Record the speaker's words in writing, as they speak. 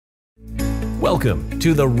Welcome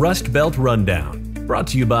to the Rust Belt Rundown, brought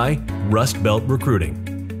to you by Rust Belt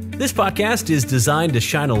Recruiting. This podcast is designed to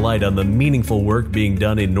shine a light on the meaningful work being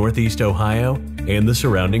done in Northeast Ohio and the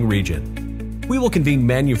surrounding region. We will convene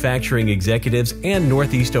manufacturing executives and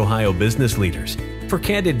Northeast Ohio business leaders for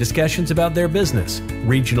candid discussions about their business,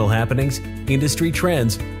 regional happenings, industry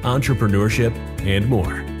trends, entrepreneurship, and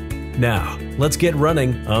more. Now, let's get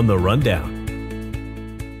running on the Rundown.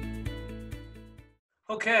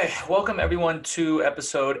 Okay, welcome everyone to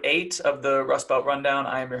episode 8 of the Rust Belt Rundown.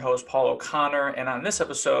 I am your host, Paul O'Connor, and on this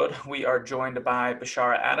episode, we are joined by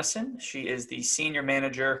Bishara Addison. She is the Senior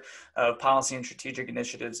Manager of Policy and Strategic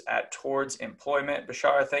Initiatives at Towards Employment.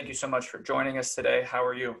 Bishara, thank you so much for joining us today. How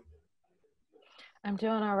are you? I'm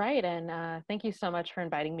doing all right, and thank you so much for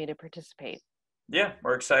inviting me to participate. Yeah,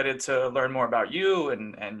 we're excited to learn more about you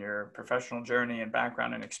and your professional journey and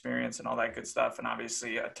background and experience and all that good stuff. And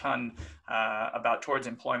obviously a ton about Towards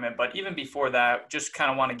Employment. But even before that, just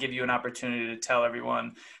kind of want to give you an opportunity to tell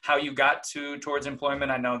everyone how you got to Towards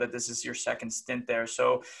Employment. I know that this is your second stint there.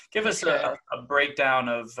 So give us a breakdown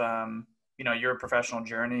of, your professional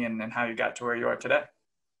journey and how you got to where you are today.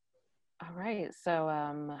 All right. So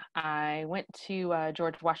I went to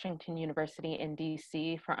George Washington University in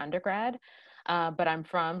DC for undergrad. But I'm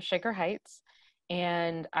from Shaker Heights,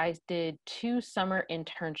 and I did 2 summer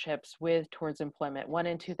internships with Towards Employment, one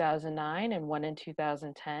in 2009 and one in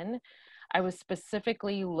 2010. I was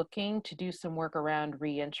specifically looking to do some work around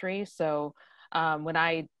reentry. So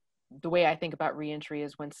the way I think about reentry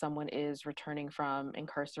is when someone is returning from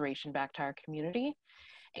incarceration back to our community.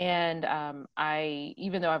 And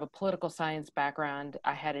even though I have a political science background,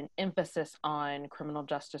 I had an emphasis on criminal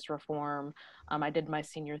justice reform. I did my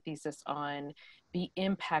senior thesis on the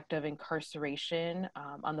impact of incarceration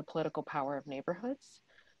on the political power of neighborhoods.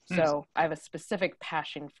 So I have a specific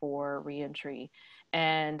passion for reentry.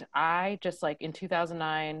 And I just in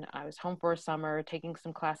 2009, I was home for a summer, taking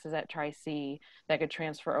some classes at Tri-C that could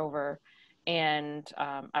transfer over. And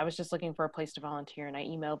I was just looking for a place to volunteer, and I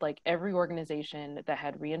emailed every organization that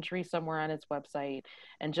had reentry somewhere on its website.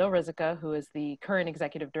 And Jill Rizica, who is the current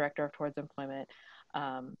executive director of Towards Employment,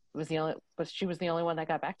 she was the only one that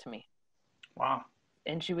got back to me. Wow.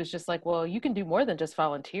 And she was just like, well, you can do more than just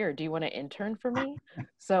volunteer. Do you want to intern for me?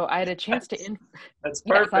 So I had a chance to That's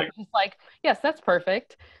perfect. Yes, I was just like, yes, that's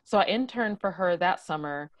perfect. So I interned for her that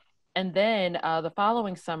summer. And then the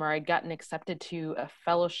following summer, I'd gotten accepted to a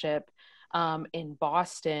fellowship in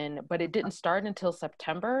Boston, but it didn't start until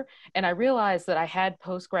September. And I realized that I had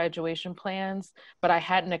post-graduation plans, but I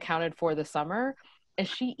hadn't accounted for the summer. And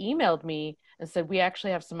she emailed me and said, we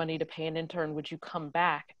actually have some money to pay an intern. Would you come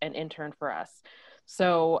back and intern for us?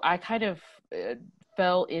 So I kind of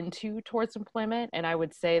fell into Towards Employment. And I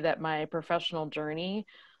would say that my professional journey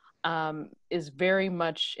is very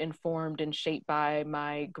much informed and shaped by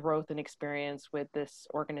my growth and experience with this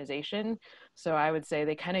organization. So I would say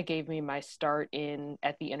they kind of gave me my start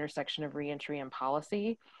at the intersection of reentry and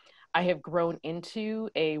policy. I have grown into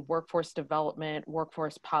a workforce development,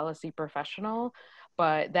 workforce policy professional,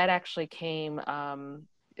 but that actually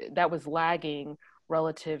that was lagging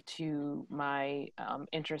relative to my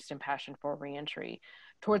interest and passion for reentry.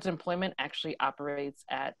 Towards Employment actually operates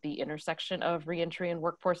at the intersection of reentry and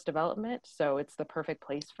workforce development. So it's the perfect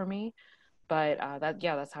place for me. But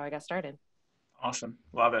that's how I got started. Awesome.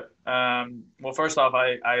 Love it. Well, first off,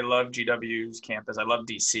 I love GW's campus. I love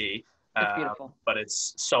DC. It's beautiful. But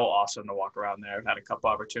it's so awesome to walk around there. I've had a couple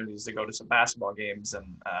opportunities to go to some basketball games, and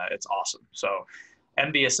it's awesome. So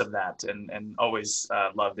envious of that, and always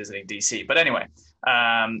love visiting DC. But anyway,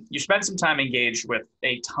 you spent some time engaged with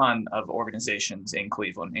a ton of organizations in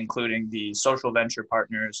Cleveland, including the Social Venture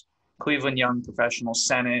Partners, Cleveland Young Professional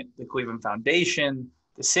Senate, the Cleveland Foundation,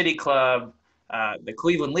 the City Club, the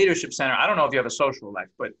Cleveland Leadership Center. I don't know if you have a social life,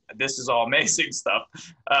 but this is all amazing stuff.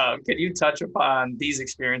 Can you touch upon these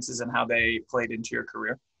experiences and how they played into your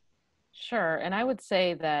career? Sure. And I would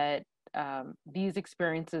say that these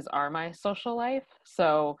experiences are my social life.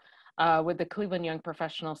 So with the Cleveland Young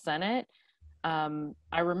Professional Senate,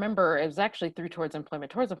 I remember it was actually through Towards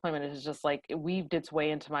Employment. Towards Employment is just it weaved its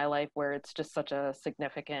way into my life where it's just such a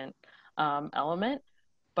significant element.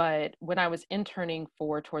 But when I was interning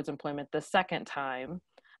for Towards Employment the second time,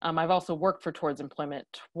 I've also worked for Towards Employment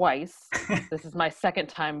twice. This is my second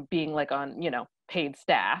time being on, paid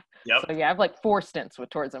staff. Yep. So yeah, I have 4 stints with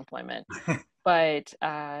Towards Employment. But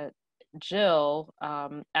Jill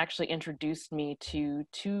actually introduced me to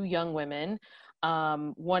 2 young women,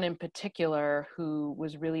 one in particular who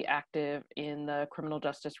was really active in the criminal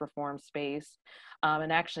justice reform space,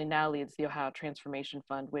 and actually now leads the Ohio Transformation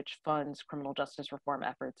Fund, which funds criminal justice reform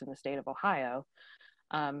efforts in the state of Ohio.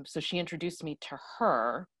 So she introduced me to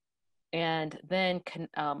her, and then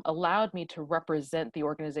allowed me to represent the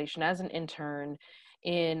organization as an intern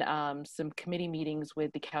in some committee meetings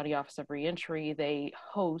with the County Office of Reentry. They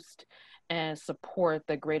host and support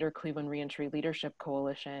the Greater Cleveland Reentry Leadership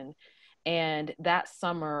Coalition. And that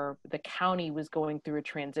summer, the county was going through a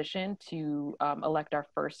transition to elect our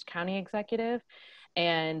first county executive.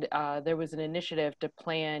 And there was an initiative to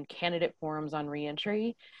plan candidate forums on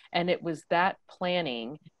reentry. And it was that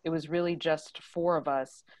planning, it was really just four of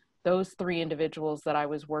us. Those three individuals that I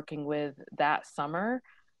was working with that summer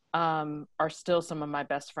are still some of my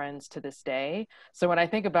best friends to this day. So when I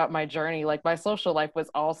think about my journey, like my social life was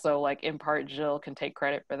also like in part, Jill can take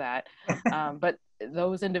credit for that. But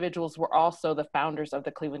those individuals were also the founders of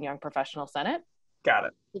the Cleveland Young Professional Senate. Got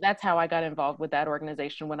it. So that's how I got involved with that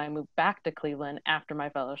organization when I moved back to Cleveland after my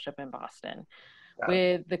fellowship in Boston.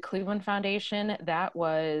 With the Cleveland Foundation, that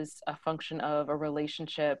was a function of a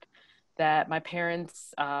relationship that my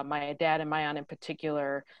parents, my dad and my aunt in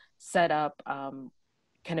particular, set up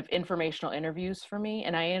kind of informational interviews for me.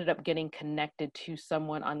 And I ended up getting connected to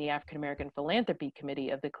someone on the African American Philanthropy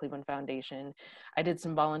Committee of the Cleveland Foundation. I did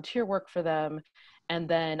some volunteer work for them. And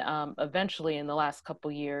then eventually in the last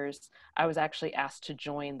couple years, I was actually asked to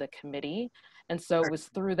join the committee. And so it was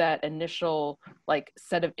through that initial like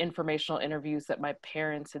set of informational interviews that my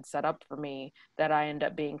parents had set up for me that I ended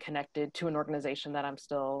up being connected to an organization that I'm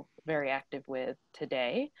still very active with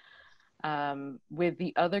today. With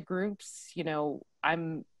the other groups, you know,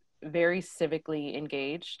 I'm very civically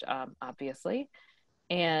engaged, obviously,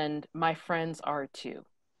 and my friends are too.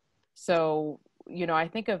 So, you know, I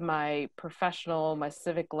think of my professional, my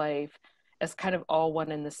civic life as kind of all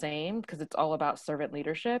one and the same because it's all about servant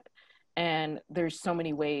leadership. And there's so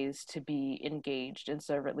many ways to be engaged in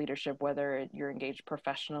servant leadership, whether you're engaged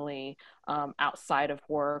professionally, outside of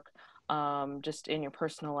work, just in your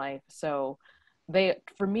personal life. So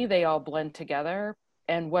for me, they all blend together.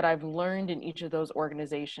 And what I've learned in each of those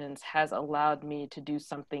organizations has allowed me to do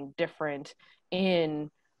something different in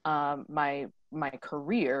my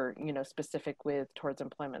career, you know, specific with towards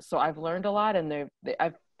employment. So I've learned a lot, and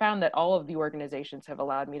I've found that all of the organizations have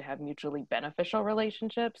allowed me to have mutually beneficial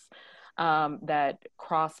relationships that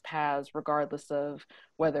cross paths regardless of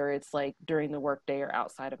whether it's like during the workday or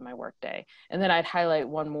outside of my workday. And then I'd highlight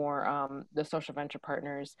one more, the Social Venture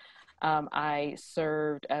Partners. I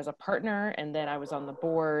served as a partner, and then I was on the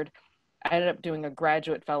board. I ended up doing a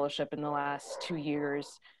graduate fellowship in the last 2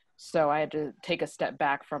 years. So I had to take a step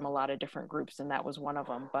back from a lot of different groups, and that was one of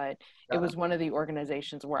them. But it was one of the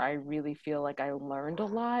organizations where I really feel like I learned a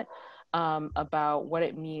lot about what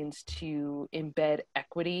it means to embed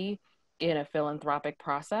equity in a philanthropic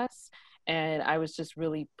process. And I was just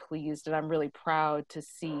really pleased, and I'm really proud to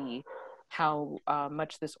see how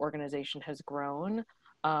much this organization has grown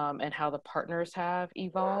and how the partners have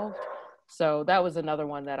evolved. So that was another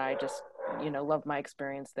one that I just, you know, love my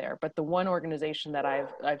experience there. But the one organization that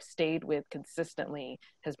I've stayed with consistently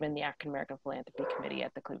has been the African American Philanthropy Committee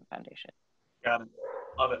at the Cleveland Foundation. Got it.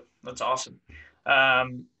 Love it. That's awesome.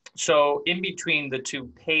 So in between the two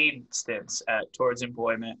paid stints at Towards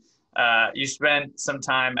Employment, you spent some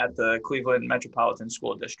time at the Cleveland Metropolitan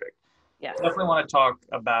School District. Yes. Definitely want to talk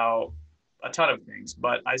about a ton of things,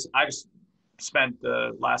 but I've spent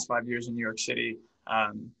the last 5 years in New York City,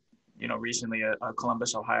 you know, recently a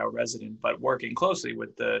Columbus, Ohio resident, but working closely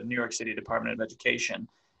with the New York City Department of Education.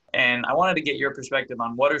 And I wanted to get your perspective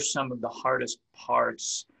on what are some of the hardest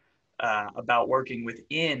parts about working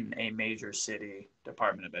within a major city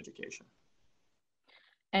Department of Education.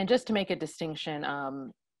 And just to make a distinction,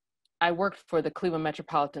 I worked for the Cleveland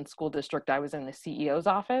Metropolitan School District. I was in the CEO's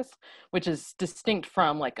office, which is distinct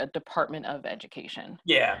from like a Department of Education.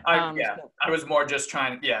 I was more just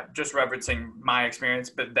just referencing my experience,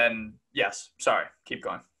 but then, yes, sorry, keep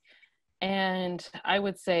going. And I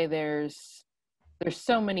would say there's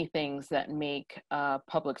so many things that make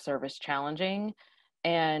public service challenging.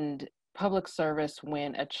 And public service,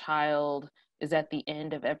 when a child is at the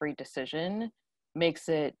end of every decision, makes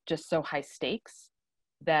it just so high stakes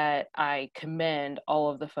that I commend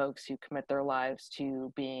all of the folks who commit their lives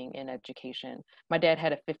to being in education. My dad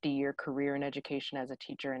had a 50-year career in education as a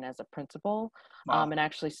teacher and as a principal, and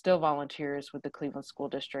actually still volunteers with the Cleveland School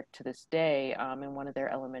District to this day in one of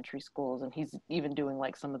their elementary schools. And he's even doing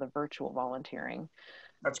like some of the virtual volunteering.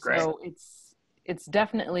 That's great. So it's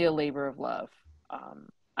definitely a labor of love.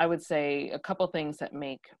 I would say a couple things that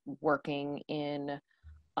make working in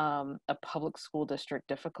a public school district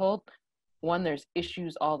difficult. one, there's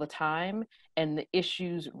issues all the time, and the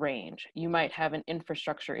issues range. You might have an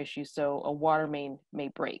infrastructure issue, so a water main may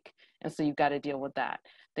break, and so you've got to deal with that.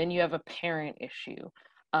 Then you have a parent issue.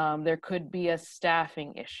 There could be a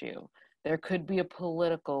staffing issue. There could be a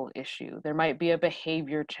political issue. There might be a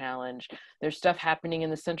behavior challenge. There's stuff happening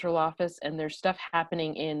in the central office, and there's stuff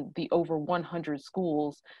happening in the over 100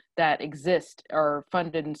 schools that exist or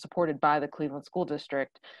funded and supported by the Cleveland School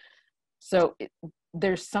District. So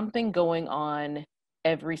there's something going on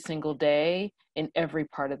every single day in every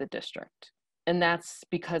part of the district. And that's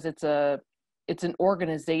because it's an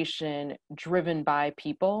organization driven by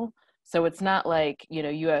people. So it's not like,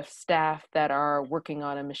 you have staff that are working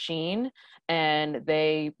on a machine and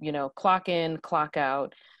they, clock in, clock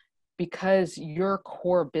out. Because your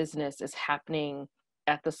core business is happening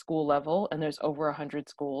at the school level and there's over 100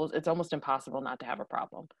 schools, it's almost impossible not to have a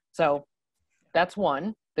problem. So that's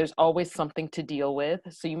one. There's always something to deal with.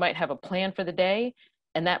 So you might have a plan for the day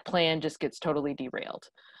and that plan just gets totally derailed.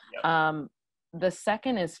 Yep. The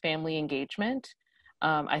second is family engagement.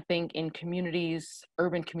 I think in communities,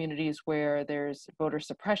 urban communities where there's voter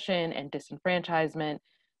suppression and disenfranchisement,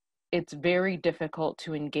 it's very difficult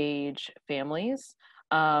to engage families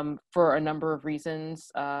for a number of reasons.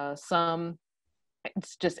 Some,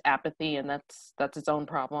 it's just apathy, and that's its own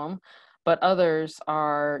problem. But others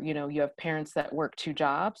are, you have parents that work 2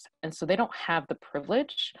 jobs, and so they don't have the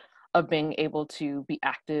privilege of being able to be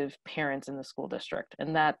active parents in the school district.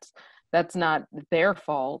 And that's not their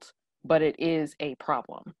fault, but it is a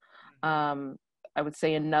problem. I would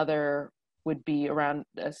say another would be around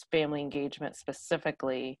family engagement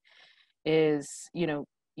specifically is,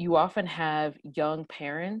 you often have young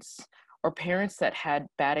parents or parents that had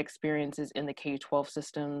bad experiences in the K-12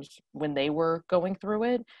 systems when they were going through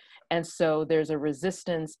it. And so there's a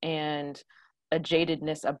resistance and a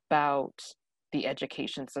jadedness about the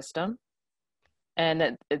education system.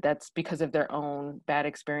 And that's because of their own bad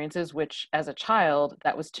experiences, which as a child,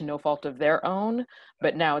 that was to no fault of their own,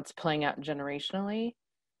 but now it's playing out generationally.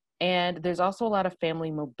 And there's also a lot of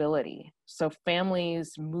family mobility. So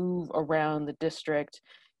families move around the district.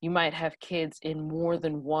 You might have kids in more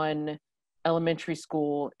than one elementary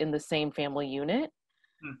school in the same family unit.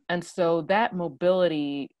 And so that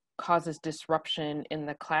mobility causes disruption in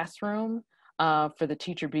the classroom for the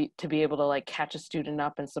teacher to be able to catch a student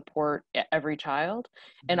up and support every child,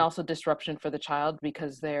 and also disruption for the child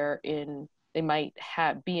because they might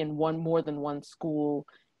be in more than one school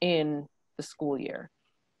in the school year.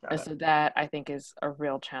 And so that I think is a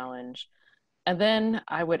real challenge. And then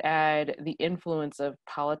I would add the influence of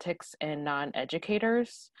politics and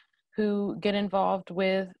non-educators who get involved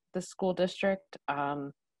with the school district.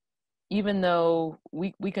 Even though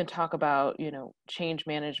we can talk about, change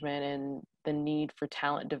management and the need for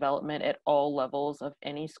talent development at all levels of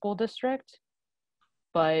any school district,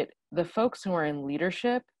 but the folks who are in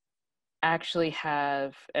leadership actually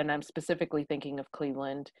have, and I'm specifically thinking of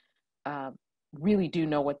Cleveland, really do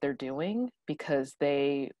know what they're doing because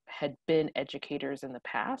they had been educators in the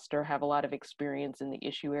past or have a lot of experience in the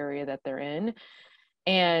issue area that they're in.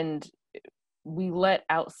 And we let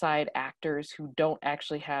outside actors who don't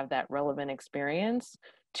actually have that relevant experience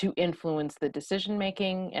to influence the decision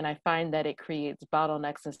making. And I find that it creates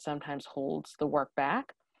bottlenecks and sometimes holds the work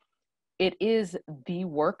back. It is the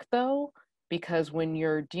work though, because when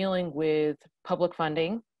you're dealing with public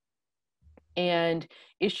funding and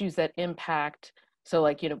issues that impact,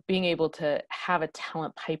 so being able to have a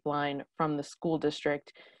talent pipeline from the school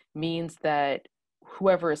district means that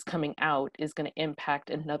whoever is coming out is going to impact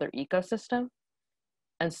another ecosystem.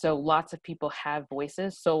 And so lots of people have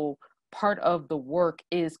voices. So part of the work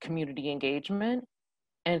is community engagement,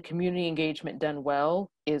 and community engagement done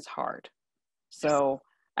well is hard. So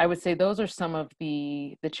I would say those are some of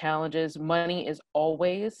the challenges. Money is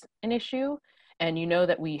always an issue. And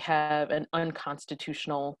that we have an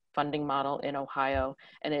unconstitutional funding model in Ohio,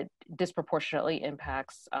 and it disproportionately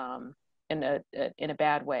impacts, in a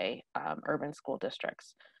bad way, urban school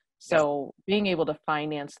districts. So being able to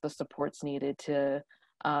finance the supports needed to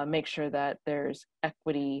make sure that there's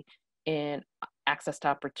equity in access to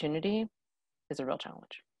opportunity is a real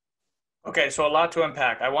challenge. Okay, so a lot to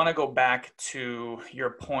unpack. I want to go back to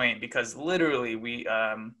your point because literally we,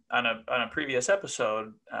 on a previous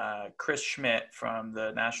episode, Chris Schmidt from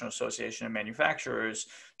the National Association of Manufacturers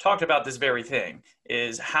talked about this very thing,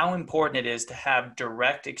 is how important it is to have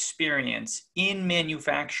direct experience in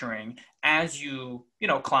manufacturing as you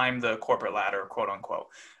climb the corporate ladder, quote unquote.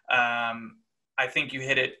 I think you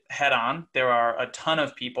hit it head on. There are a ton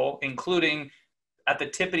of people, including at the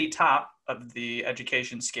tippity top of the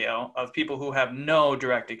education scale of people who have no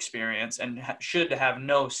direct experience and should have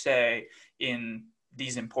no say in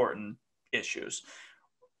these important issues.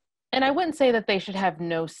 And I wouldn't say that they should have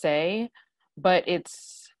no say, but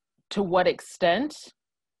it's to what extent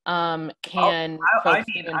can folks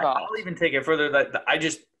get involved? I'll even take it further that I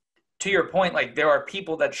just, to your point, like there are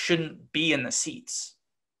people that shouldn't be in the seats.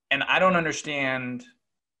 And I don't understand,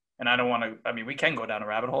 and I don't want to, I mean, we can go down a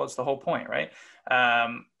rabbit hole. It's the whole point, right?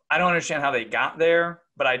 I don't understand how they got there,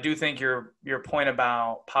 but I do think your point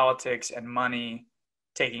about politics and money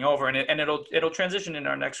taking over, and it'll transition into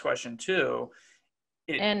our next question too.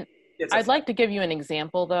 I'd like to give you an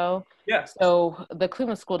example though. Yes. So the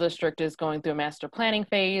Cleveland School District is going through a master planning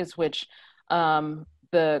phase, which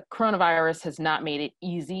the coronavirus has not made it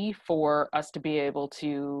easy for us to be able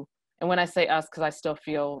to, and when I say us, because I still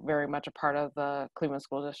feel very much a part of the Cleveland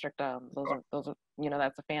School District, those are,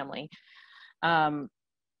 that's a family.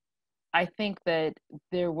 I think that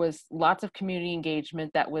there was lots of community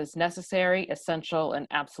engagement that was necessary, essential, and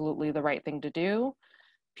absolutely the right thing to do.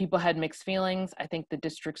 People had mixed feelings. I think the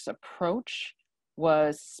district's approach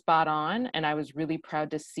was spot on, and I was really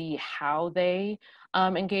proud to see how they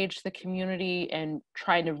engaged the community and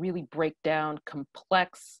trying to really break down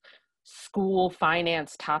complex school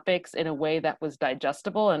finance topics in a way that was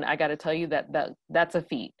digestible. And I got to tell you that's a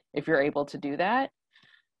feat if you're able to do that.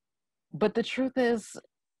 But the truth is,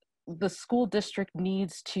 the school district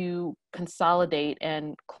needs to consolidate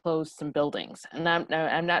and close some buildings. And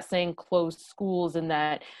I'm not saying close schools in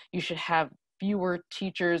that you should have fewer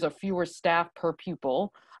teachers or fewer staff per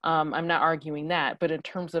pupil. I'm not arguing that, but in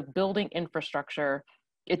terms of building infrastructure,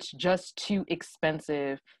 it's just too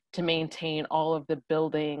expensive to maintain all of the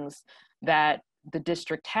buildings that the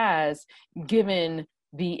district has, given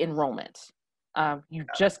the enrollment. You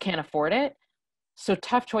just can't afford it. So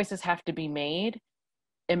tough choices have to be made.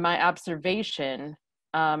 In my observation,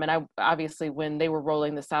 and I obviously when they were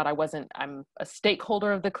rolling this out, I'm a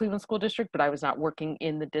stakeholder of the Cleveland School District, but I was not working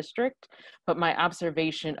in the district. But my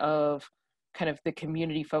observation of kind of the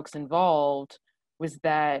community folks involved was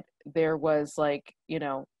that there was like,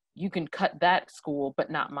 you can cut that school, but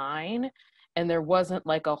not mine. And there wasn't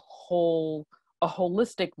like a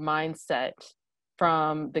holistic mindset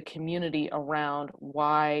from the community around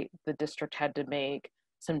why the district had to make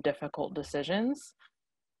some difficult decisions.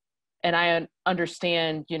 And I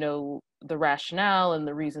understand, the rationale and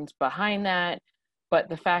the reasons behind that. But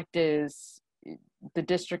the fact is, the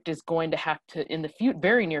district is going to have to, in the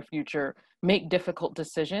very near future, make difficult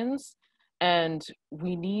decisions. And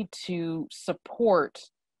we need to support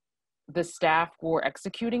the staff who are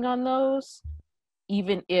executing on those,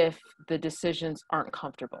 even if the decisions aren't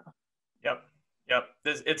comfortable. Yep.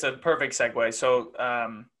 It's a perfect segue. So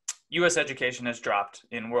U.S. education has dropped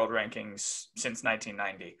in world rankings since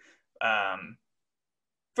 1990.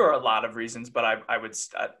 For a lot of reasons, but I would,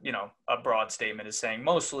 a broad statement is saying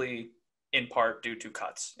mostly in part due to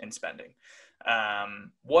cuts in spending.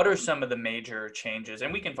 What are some of the major changes?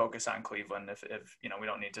 And we can focus on Cleveland if we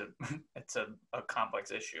don't need to, it's a complex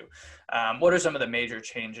issue. What are some of the major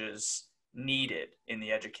changes needed in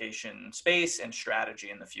the education space and strategy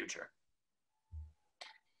in the future?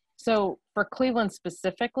 So for Cleveland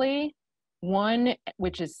specifically, one,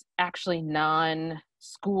 which is actually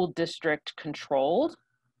non-school district controlled,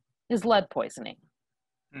 is lead poisoning.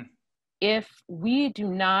 If we do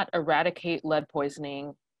not eradicate lead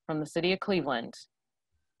poisoning from the city of Cleveland,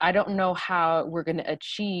 I don't know how we're going to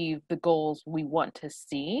achieve the goals we want to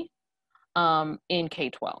see in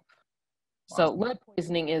K-12. Wow. So lead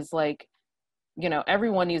poisoning is like,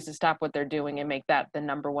 everyone needs to stop what they're doing and make that the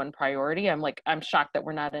number one priority. I'm shocked that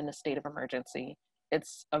we're not in a state of emergency.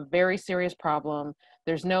 It's a very serious problem.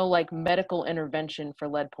 There's no medical intervention for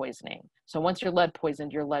lead poisoning. So once you're lead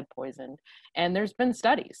poisoned, you're lead poisoned. And there's been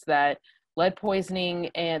studies that lead poisoning,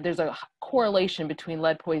 and there's a correlation between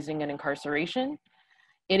lead poisoning and incarceration.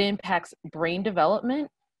 It impacts brain development,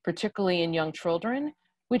 particularly in young children,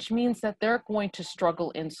 which means that they're going to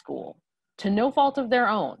struggle in school to no fault of their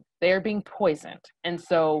own. They are being poisoned. And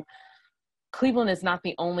so Cleveland is not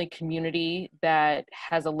the only community that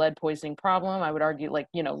has a lead poisoning problem. I would argue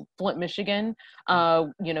Flint, Michigan,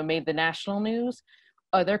 made the national news.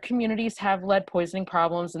 Other communities have lead poisoning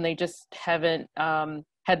problems and they just haven't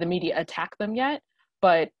had the media attack them yet.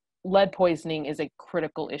 But lead poisoning is a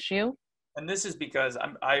critical issue. And this is because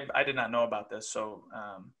I did not know about this. So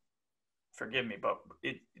forgive me, but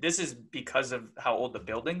this is because of how old the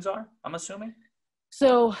buildings are, I'm assuming?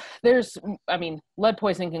 So lead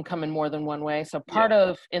poisoning can come in more than one way. So part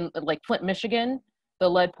of, in Flint, Michigan, the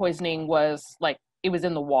lead poisoning was it was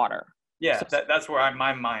in the water. Yeah, that's where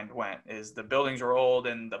my mind went, is the buildings were old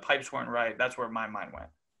and the pipes weren't right. That's where my mind went.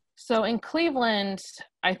 So in Cleveland,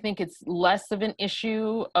 I think it's less of an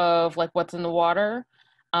issue of like what's in the water.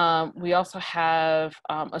 We also have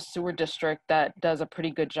a sewer district that does a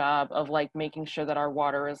pretty good job of like making sure that our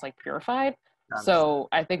water is like purified. So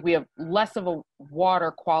I think we have less of a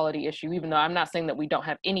water quality issue, even though I'm not saying that we don't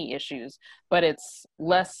have any issues, but it's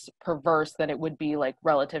less perverse than it would be like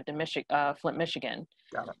relative to Flint, Michigan.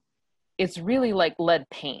 Got it. It's really like lead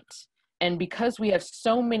paint. And because we have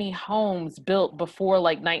so many homes built before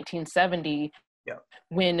like 1970, Yeah.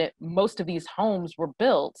 when most of these homes were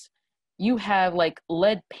built, you have like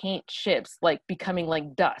lead paint chips like becoming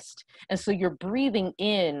like dust. And so you're breathing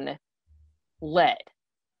in lead.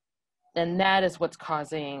 And that is what's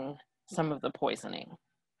causing some of the poisoning.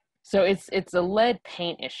 So it's a lead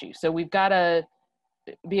paint issue. So we've got to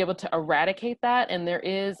be able to eradicate that. And there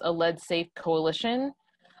is a lead safe coalition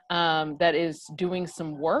that is doing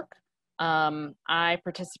some work. I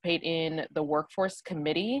participate in the workforce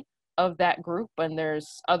committee of that group, and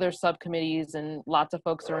there's other subcommittees and lots of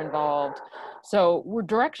folks are involved. So we're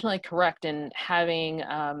directionally correct in having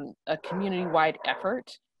a community-wide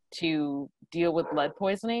effort to deal with lead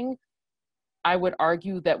poisoning. I would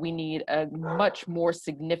argue that we need a much more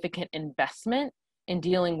significant investment in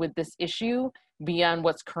dealing with this issue beyond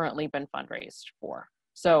what's currently been fundraised for.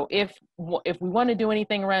 So if we want to do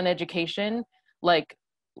anything around education, like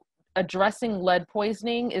addressing lead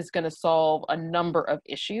poisoning is going to solve a number of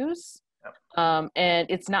issues. And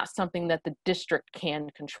it's not something that the district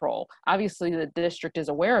can control. Obviously, the district is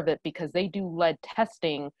aware of it because they do lead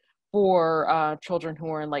testing for children who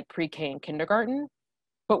are in like pre-K and kindergarten.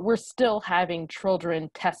 But we're still having children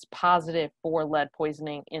test positive for lead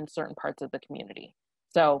poisoning in certain parts of the community.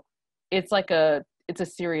 So it's a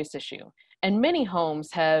serious issue. And many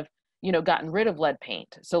homes have, gotten rid of lead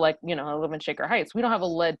paint. So like, I live in Shaker Heights. We don't have a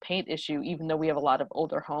lead paint issue, even though we have a lot of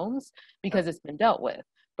older homes because it's been dealt with.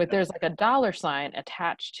 But there's like a dollar sign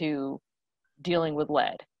attached to dealing with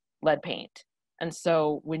lead paint. And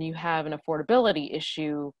so when you have an affordability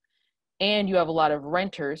issue, and you have a lot of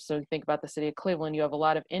renters, so think about the city of Cleveland, you have a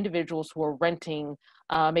lot of individuals who are renting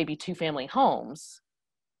maybe 2-family homes,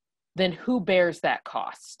 then who bears that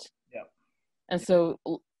cost? Yeah. And so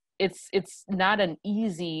it's not an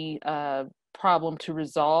easy problem to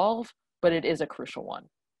resolve, but it is a crucial one.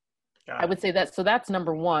 I would say that, so that's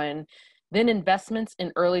number one. Then investments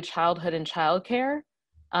in early childhood and childcare.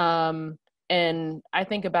 And I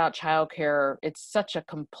think about childcare, it's such a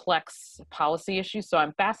complex policy issue. So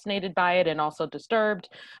I'm fascinated by it and also disturbed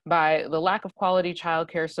by the lack of quality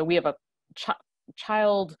childcare. So we have a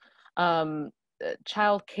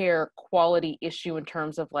childcare quality issue in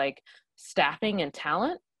terms of like staffing and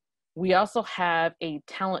talent. We also have a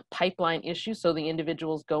talent pipeline issue. So the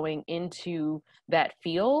individuals going into that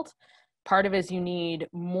field, part of it is you need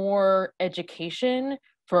more education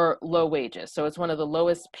for low wages. So it's one of the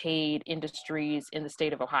lowest paid industries in the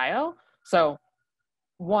state of Ohio. So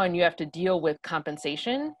one, you have to deal with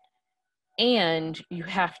compensation, and you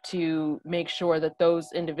have to make sure that those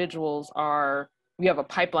individuals you have a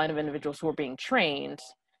pipeline of individuals who are being trained.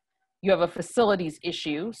 You have a facilities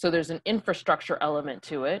issue. So there's an infrastructure element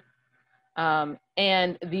to it.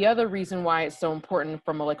 And the other reason why it's so important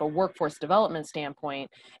from a workforce development standpoint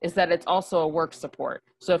is that it's also a work support.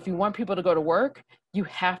 So if you want people to go to work, you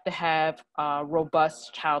have to have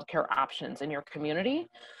robust childcare options in your community.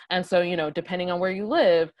 And so, depending on where you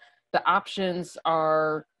live, the options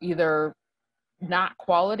are either not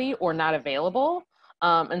quality or not available.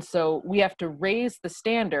 And so we have to raise the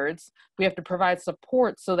standards. We have to provide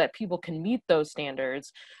support so that people can meet those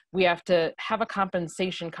standards. We have to have a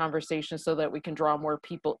compensation conversation so that we can draw more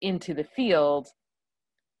people into the field.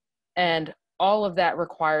 And all of that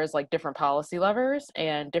requires different policy levers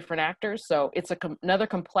and different actors. So it's another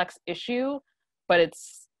complex issue, but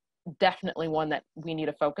it's definitely one that we need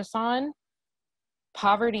to focus on.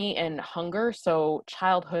 Poverty and hunger, so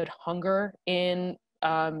childhood hunger in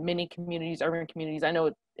many communities, urban communities. I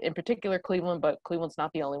know in particular Cleveland, but Cleveland's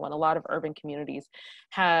not the only one. A lot of urban communities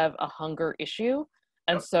have a hunger issue.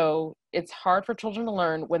 And so it's hard for children to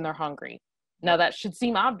learn when they're hungry. Now that should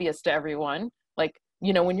seem obvious to everyone.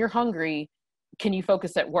 When you're hungry, can you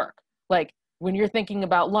focus at work? When you're thinking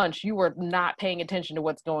about lunch, you are not paying attention to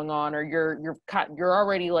what's going on, or you're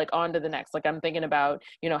already on to the next. I'm thinking about,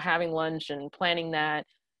 having lunch and planning that.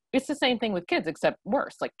 It's the same thing with kids, except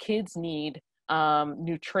worse. Kids need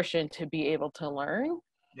nutrition to be able to learn.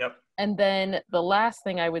 Yep. And then the last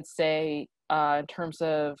thing I would say in terms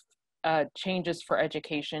of changes for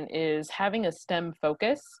education is having a STEM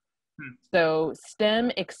focus. So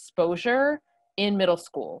STEM exposure in middle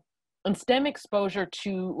school. and STEM exposure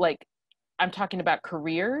to, like, I'm talking about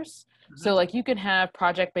careers. So like you can have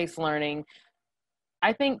project-based learning.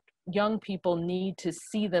 I think young people need to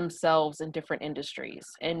see themselves in different industries.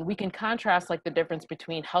 And we can contrast like the difference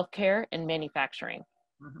between healthcare and manufacturing.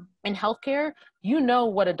 In healthcare, you know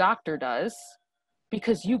what a doctor does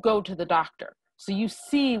because you go to the doctor. So you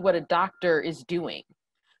see what a doctor is doing.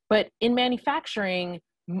 But in manufacturing,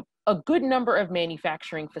 a good number of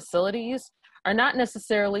manufacturing facilities are not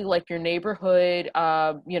necessarily like your neighborhood,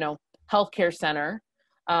 healthcare center.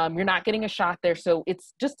 You're not getting a shot there. So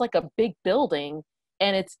it's just like a big building,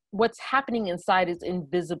 and it's what's happening inside is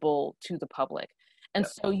invisible to the public. And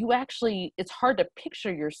so you actually, it's hard to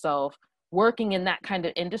picture yourself working in that kind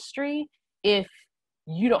of industry if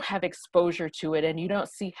you don't have exposure to it and you don't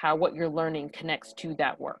see how what you're learning connects to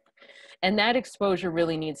that work. And that exposure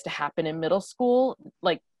really needs to happen in middle school,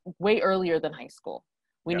 like way earlier than high school.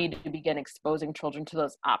 We need to begin exposing children to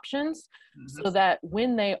those options so that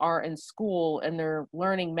when they are in school and they're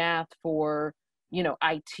learning math for,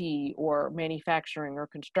 IT or manufacturing or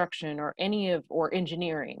construction or or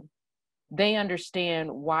engineering, they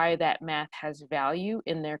understand why that math has value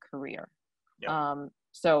in their career.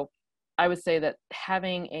 So I would say that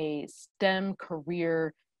having a STEM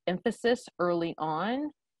career emphasis early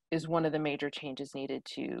on is one of the major changes needed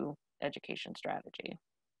to education strategy.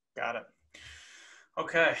 Got it.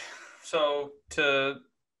 Okay. So to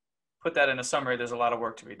put that in a summary, there's a lot of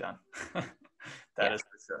work to be done. That is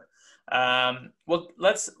for sure. Well,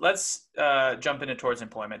 let's jump into towards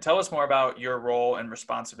employment. Tell us more about your role and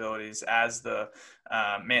responsibilities as the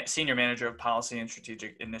senior manager of policy and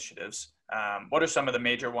strategic initiatives. What are some of the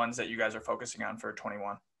major ones that you guys are focusing on for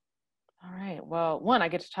 21? All right. Well, one, I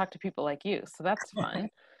get to talk to people like you, so that's fun.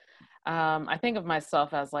 I think of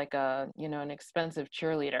myself as like an expensive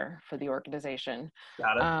cheerleader for the organization.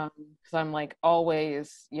 Got it. So I'm like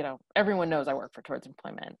always, everyone knows I work for Towards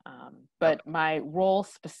Employment. But my role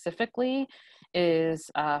specifically is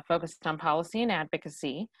focused on policy and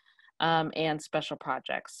advocacy and special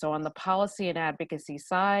projects. So on the policy and advocacy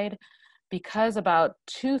side, because about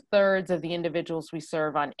 2/3 of the individuals we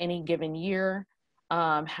serve on any given year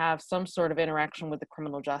have some sort of interaction with the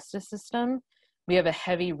criminal justice system, we have a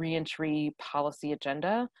heavy reentry policy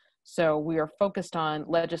agenda. So we are focused on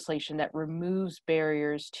legislation that removes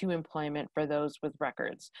barriers to employment for those with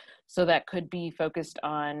records. So that could be focused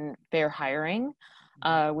on fair hiring,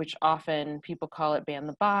 which often people call it ban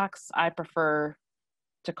the box. I prefer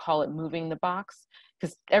to call it moving the box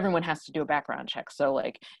because everyone has to do a background check. So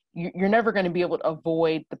like you're never going to be able to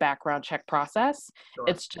avoid the background check process. Sure.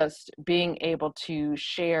 It's just being able to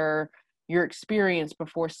share your experience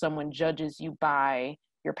before someone judges you by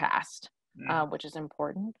your past, which is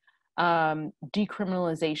important.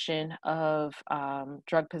 Decriminalization of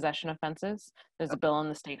drug possession offenses. There's a bill in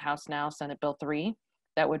the State House now, Senate Bill 3,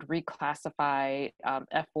 that would reclassify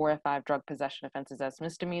F4, F5 drug possession offenses as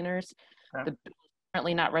misdemeanors. The bill is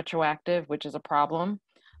currently not retroactive, which is a problem.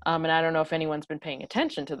 And I don't know if anyone's been paying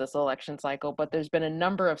attention to this election cycle, but there's been a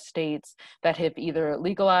number of states that have either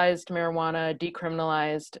legalized marijuana,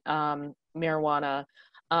 decriminalized marijuana,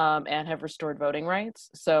 and have restored voting rights.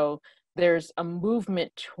 So there's a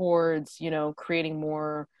movement towards, creating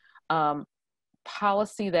more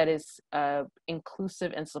policy that is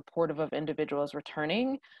inclusive and supportive of individuals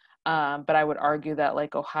returning. But I would argue that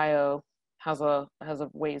like Ohio has a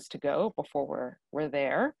ways to go before we're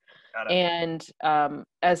there. And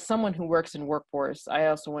as someone who works in workforce, I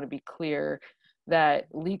also want to be clear that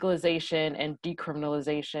legalization and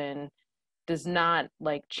decriminalization does not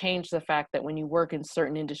like change the fact that when you work in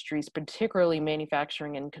certain industries, particularly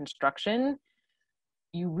manufacturing and construction,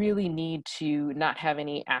 you really need to not have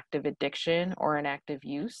any active addiction or an active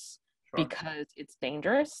use. Sure. Because it's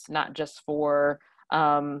dangerous, not just for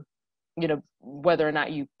whether or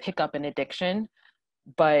not you pick up an addiction,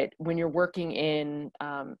 but when you're working in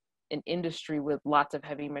an industry with lots of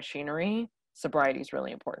heavy machinery, sobriety is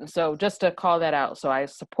really important. So just to call that out. So I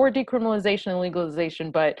support decriminalization and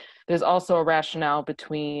legalization, but there's also a rationale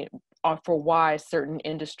for why certain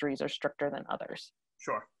industries are stricter than others.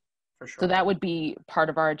 Sure. For sure. So that would be part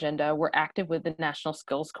of our agenda. We're active with the National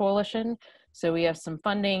Skills Coalition. So we have some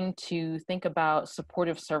funding to think about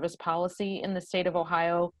supportive service policy in the state of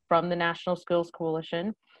Ohio from the National Skills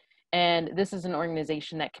Coalition. And this is an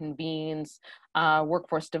organization that convenes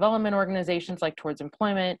workforce development organizations like Towards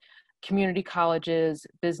Employment, community colleges,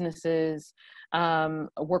 businesses,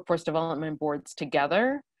 workforce development boards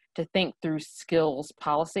together to think through skills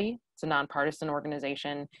policy. It's a nonpartisan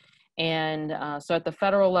organization. And so at the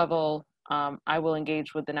federal level, I will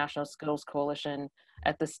engage with the National Skills Coalition.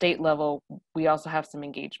 At the state level, we also have some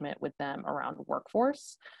engagement with them around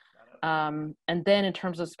workforce. And then in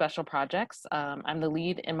terms of special projects, I'm the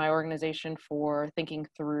lead in my organization for thinking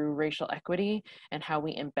through racial equity and how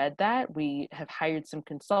we embed that. We have hired some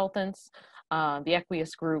consultants, the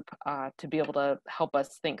Equius group, to be able to help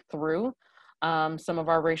us think through some of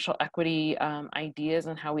our racial equity ideas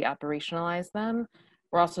and how we operationalize them.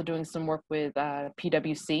 We're also doing some work with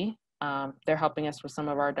PwC. They're helping us with some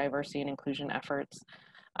of our diversity and inclusion efforts.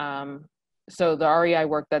 So the REI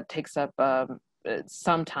work that takes up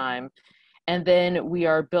some time. And then we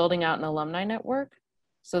are building out an alumni network.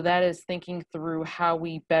 So that is thinking through how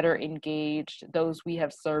we better engage those we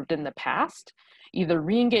have served in the past, either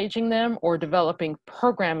re-engaging them or developing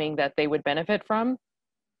programming that they would benefit from.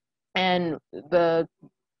 And the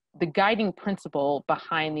guiding principle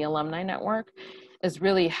behind the alumni network is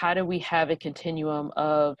really how do we have a continuum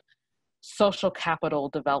of social capital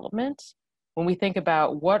development when we think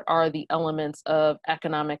about what are the elements of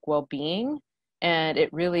economic well-being. And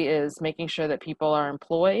it really is making sure that people are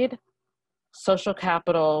employed, social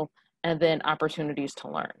capital, and then opportunities to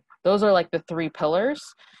learn. Those are like the three pillars.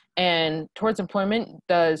 And Towards Employment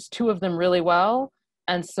does two of them really well.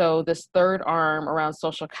 And so this third arm around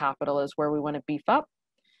social capital is where we want to beef up.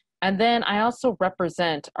 And then I also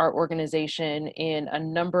represent our organization in a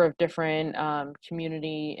number of different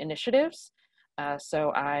community initiatives.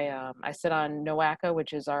 So I sit on NOACA,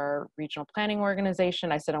 which is our regional planning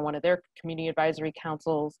organization. I sit on one of their community advisory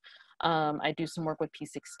councils. I do some work with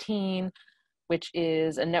P16, which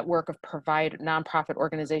is a network of nonprofit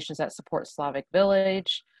organizations that support Slavic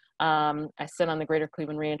Village. I sit on the Greater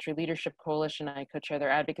Cleveland Reentry Leadership Coalition. I co-chair their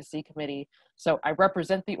advocacy committee. So I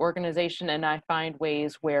represent the organization and I find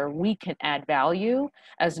ways where we can add value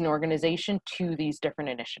as an organization to these different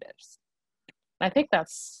initiatives. I think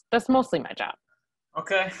that's mostly my job.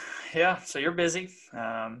 Okay. Yeah. So you're busy.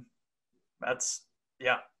 That's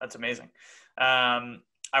amazing.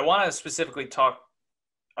 I want to specifically talk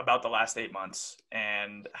about the last 8 months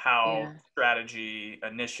and how strategy,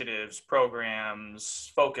 initiatives,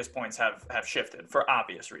 programs, focus points have shifted for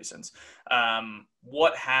obvious reasons.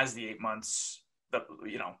 What has the 8 months,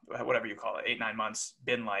 whatever you call it, 8-9 months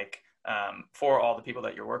been like for all the people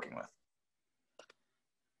that you're working with?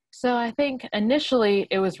 So I think initially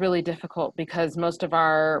it was really difficult because most of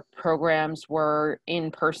our programs were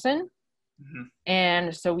in person. Mm-hmm.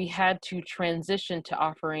 And so we had to transition to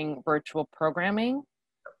offering virtual programming.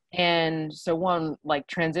 And so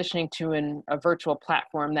transitioning to a virtual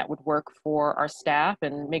platform that would work for our staff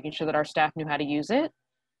and making sure that our staff knew how to use it.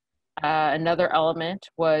 Another element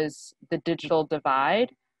was the digital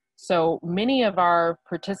divide. So many of our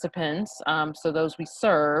participants, so those we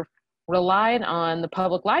serve, relied on the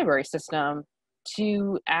public library system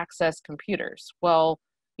to access computers. Well,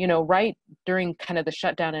 right during kind of the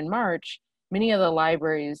shutdown in March, many of the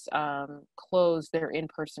libraries closed their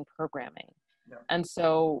in-person programming. Yeah. And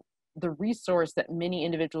so the resource that many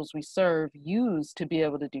individuals we serve use to be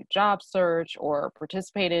able to do job search or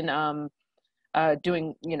participate in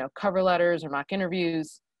doing, cover letters or mock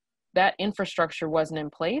interviews, that infrastructure wasn't in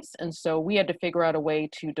place. And so we had to figure out a way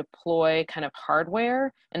to deploy kind of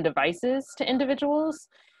hardware and devices to individuals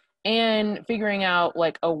and figuring out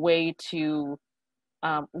like a way to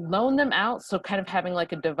loan them out. So kind of having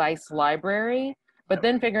like a device library, but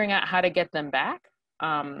then figuring out how to get them back.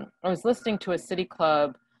 I was listening to a city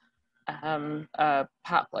club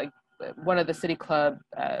one of the city club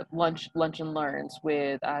lunch and learns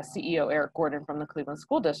with CEO Eric Gordon from the Cleveland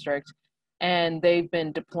School District. And they've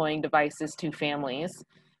been deploying devices to families.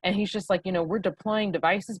 And he's just like, we're deploying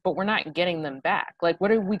devices, but we're not getting them back. Like, what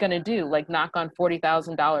are we going to do? Like knock on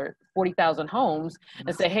 40,000 homes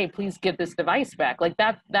and say, hey, please give this device back. Like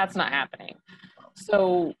that's not happening.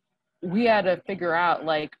 So we had to figure out,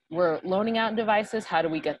 like, we're loaning out devices. How do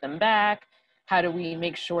we get them back? How do we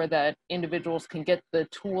make sure that individuals can get the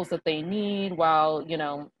tools that they need while,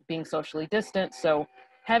 being socially distant? So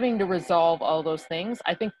having to resolve all those things,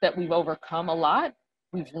 I think that we've overcome a lot.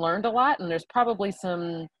 We've learned a lot, and there's probably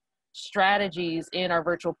some strategies in our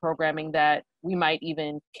virtual programming that we might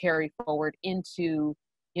even carry forward into,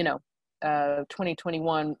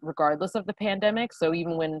 2021, regardless of the pandemic. So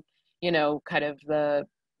even when,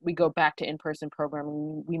 we go back to in-person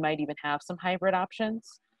programming, we might even have some hybrid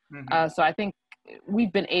options. Mm-hmm. So I think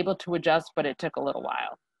we've been able to adjust, but it took a little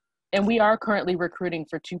while. And we are currently recruiting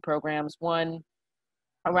for 2 programs, one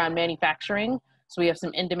around manufacturing. So we have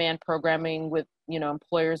some in-demand programming with,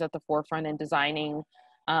 employers at the forefront and designing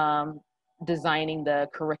the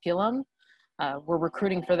curriculum. We're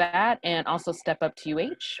recruiting for that, and also Step Up to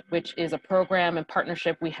UH, which is a program and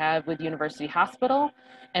partnership we have with University Hospital.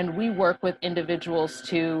 And we work with individuals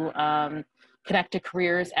to connect to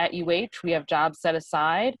careers at UH. We have jobs set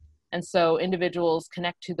aside And so individuals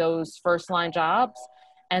connect to those first line jobs.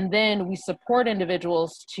 And then we support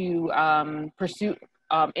individuals to pursue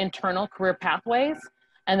internal career pathways.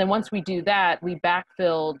 And then once we do that, we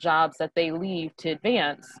backfill jobs that they leave to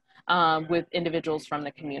advance with individuals from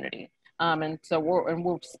the community. And so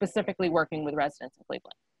we're specifically working with residents in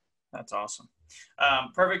Cleveland. That's awesome.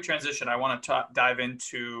 Perfect transition. I want to dive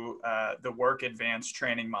into the work advance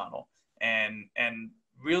training model and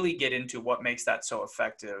really get into what makes that so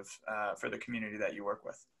effective for the community that you work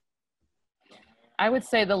with. I would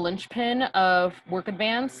say the linchpin of work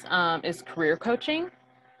advance is career coaching.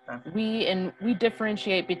 Okay. We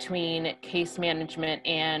differentiate between case management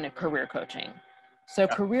and career coaching. So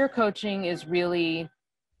career coaching is really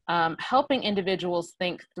helping individuals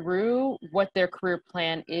think through what their career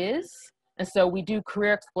plan is. And so we do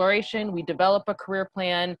career exploration, we develop a career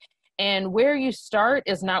plan, and where you start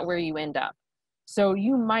is not where you end up. So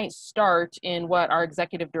you might start in what our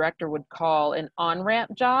executive director would call an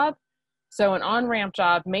on-ramp job. So an on-ramp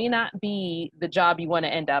job may not be the job you want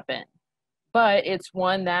to end up in, but it's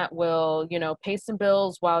one that will, pay some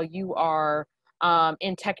bills while you are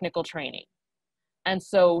in technical training. And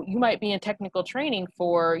so you might be in technical training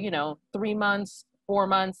for, 3 months, 4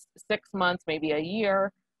 months, 6 months, maybe a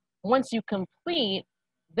year. Once you complete,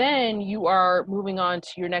 then you are moving on to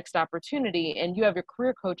your next opportunity, and you have your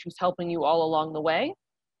career coach who's helping you all along the way.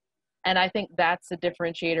 And I think that's the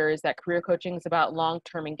differentiator, is that career coaching is about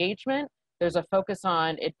long-term engagement. There's a focus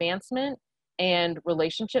on advancement and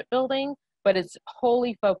relationship building, but it's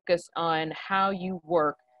wholly focused on how you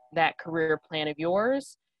work that career plan of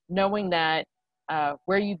yours, knowing that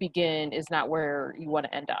where you begin is not where you want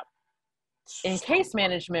to end up. In case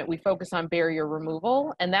management, we focus on barrier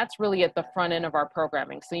removal, and that's really at the front end of our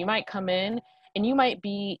programming. So you might come in and you might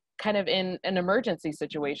be kind of in an emergency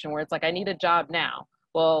situation where it's like, I need a job now.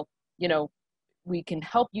 Well, we can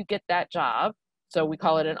help you get that job. So we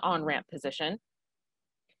call it an on-ramp position.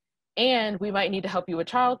 And we might need to help you with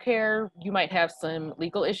childcare. You might have some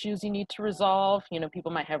legal issues you need to resolve.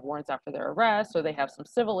 People might have warrants out for their arrest, or they have some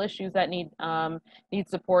civil issues that need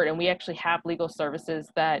support. And we actually have legal services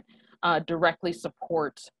that directly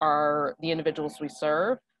support the individuals we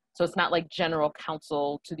serve. So it's not like general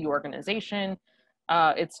counsel to the organization.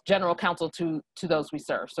 It's general counsel to those we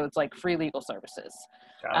serve. So it's like free legal services.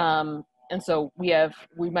 And so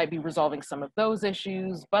we might be resolving some of those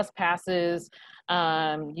issues, bus passes.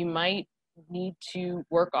 You might need to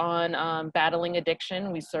work on battling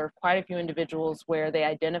addiction. We serve quite a few individuals where they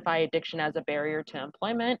identify addiction as a barrier to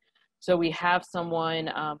employment. So we have someone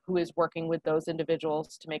who is working with those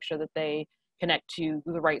individuals to make sure that they connect to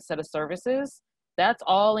the right set of services. That's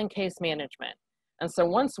all in case management. And so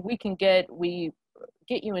once we get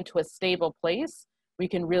you into a stable place, we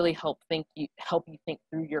can really help you think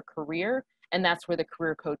through your career. And that's where the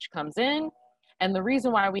career coach comes in. And the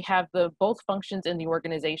reason why we have both functions in the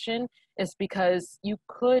organization is because you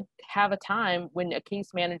could have a time when a case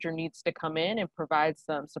manager needs to come in and provide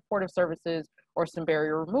some supportive services or some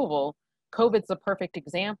barrier removal. COVID's a perfect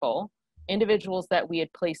example. Individuals that we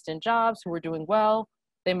had placed in jobs who were doing well,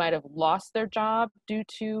 they might have lost their job due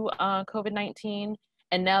to COVID-19.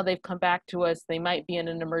 And now they've come back to us. They might be in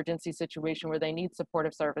an emergency situation where they need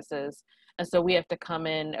supportive services. And so we have to come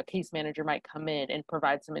in, a case manager might come in and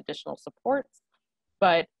provide some additional supports.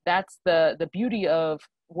 But that's the beauty of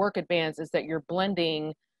work advance, is that you're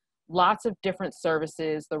blending lots of different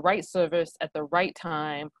services, the right service at the right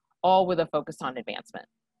time, all with a focus on advancement.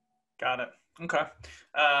 Got it. Okay.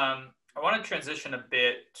 I want to transition a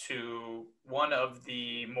bit to one of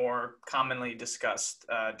the more commonly discussed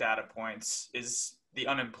data points is the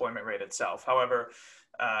unemployment rate itself. However,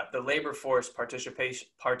 the labor force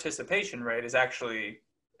participation rate is actually,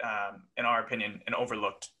 in our opinion, an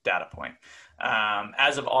overlooked data point.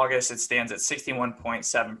 As of August, it stands at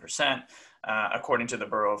 61.7%, according to the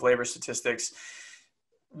Bureau of Labor Statistics.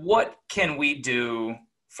 What can we do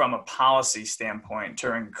from a policy standpoint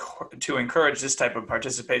to encourage this type of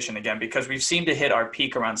participation again? Because we've seemed to hit our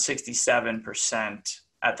peak around 67%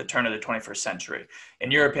 at the turn of the 21st century. In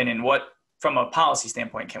your opinion, what, from a policy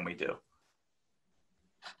standpoint, can we do?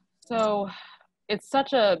 So it's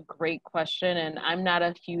such a great question, and I'm not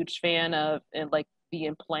a huge fan of the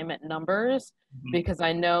employment numbers, because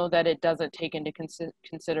I know that it doesn't take into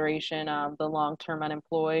consideration the long-term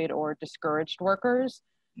unemployed or discouraged workers.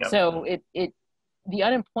 Yep. So the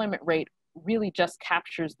unemployment rate really just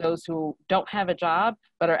captures those who don't have a job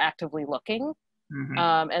but are actively looking.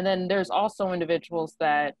 And then there's also individuals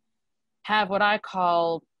that have what I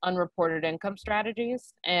call unreported income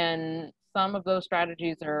strategies, and some of those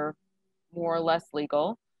strategies are more or less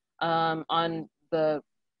legal. On the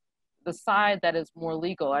the side that is more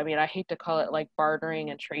legal. I mean, I hate to call it like bartering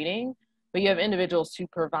and trading, but you have individuals who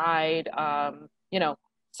provide, you know,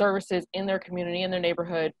 services in their community, in their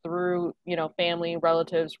neighborhood through, you know, family,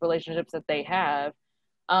 relatives, relationships that they have.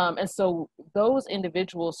 And so those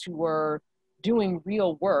individuals who were doing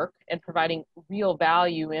real work and providing real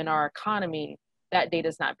value in our economy, that data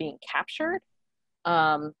is not being captured.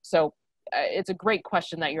 So it's a great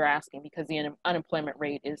question that you're asking, because the unemployment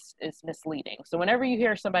rate is misleading. So whenever you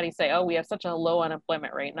hear somebody say, oh, we have such a low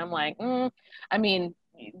unemployment rate, and I'm like, I mean,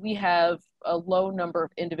 we have a low number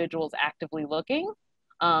of individuals actively looking.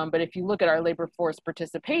 But if you look at our labor force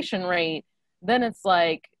participation rate, then it's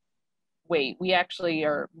like, wait, we actually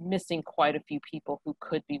are missing quite a few people who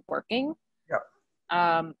could be working.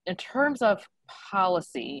 Yeah. In terms of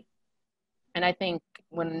policy, and I think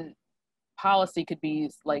when policy could be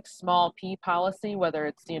like small p policy, whether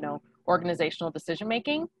it's, you know, organizational decision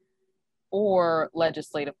making or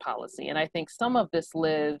legislative policy. And I think some of this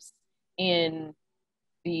lives in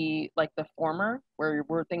the like the former, where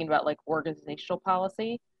we're thinking about like organizational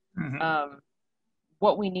policy. Mm-hmm.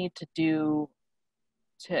 What we need to do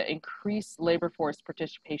to increase labor force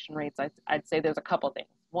participation rates, I'd say there's a couple of things.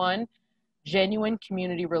 One, genuine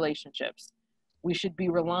community relationships. We should be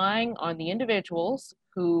relying on the individuals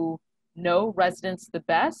who know residents the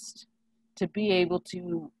best to be able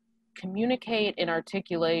to communicate and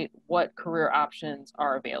articulate what career options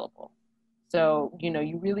are available. So, you know,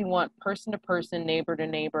 you really want person to person, neighbor to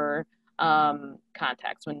neighbor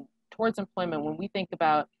contacts. When towards employment, when we think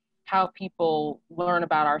about how people learn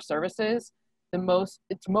about our services,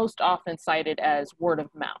 it's most often cited as word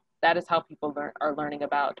of mouth. That is how people are learning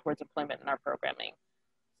about towards employment in our programming.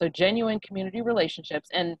 So genuine community relationships,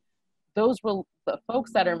 and the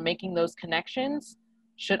folks that are making those connections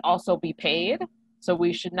should also be paid. So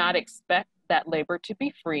we should not expect that labor to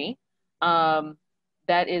be free.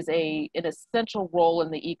 That is an essential role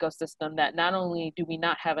in the ecosystem that not only do we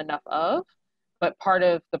not have enough of, but part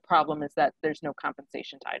of the problem is that there's no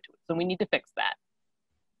compensation tied to it. So we need to fix that.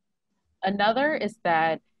 Another is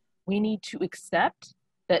that we need to accept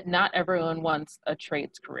that not everyone wants a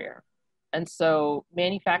trades career. And so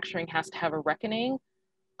manufacturing has to have a reckoning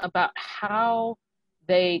about how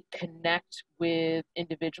they connect with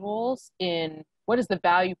individuals in what is the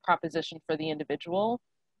value proposition for the individual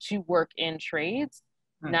to work in trades.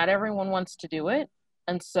 Not everyone wants to do it.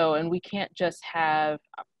 And we can't just have,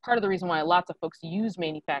 part of the reason why lots of folks use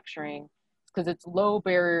manufacturing is because it's low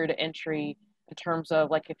barrier to entry in terms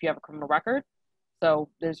of like if you have a criminal record. So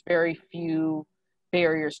there's very few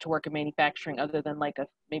barriers to work in manufacturing other than like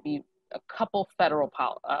maybe a couple federal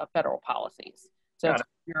policies. So if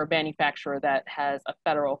you're a manufacturer that has a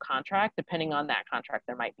federal contract, depending on that contract,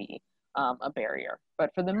 there might be a barrier.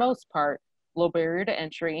 But for the most part, low barrier to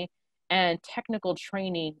entry, and technical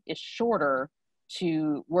training is shorter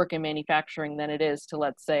to work in manufacturing than it is to,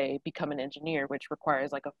 let's say, become an engineer, which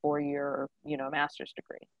requires like a 4-year, you know, master's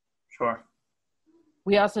degree. Sure.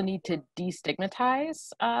 We also need to destigmatize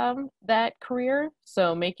that career.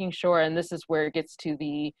 So making sure, and this is where it gets to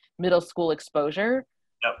the middle school exposure,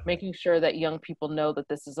 making sure that young people know that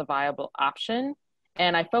this is a viable option.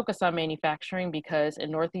 And I focus on manufacturing because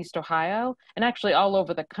in Northeast Ohio, and actually all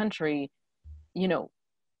over the country, you know,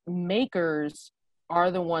 makers are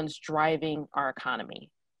the ones driving our economy.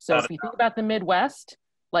 So if you think about the Midwest,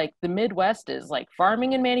 like the Midwest is like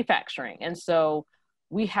farming and manufacturing. And so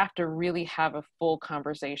we have to really have a full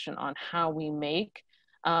conversation on how we make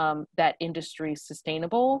that industry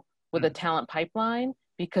sustainable with a talent pipeline,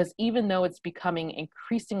 because even though it's becoming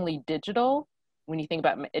increasingly digital, when you think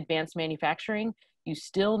about advanced manufacturing, you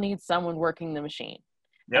still need someone working the machine.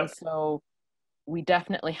 And so we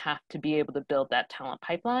definitely have to be able to build that talent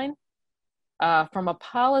pipeline. From a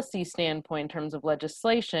policy standpoint, in terms of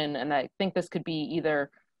legislation, and I think this could be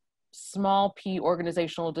either small p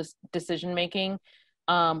organizational decision making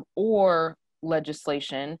or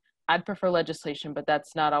legislation. I'd prefer legislation, but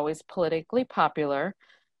that's not always politically popular.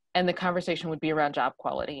 And the conversation would be around job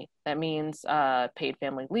quality. That means paid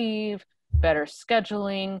family leave, better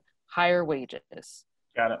scheduling, higher wages.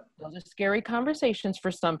 Got it. Those are scary conversations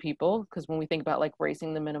for some people, because when we think about like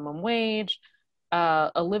raising the minimum wage,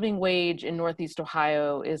 a living wage in Northeast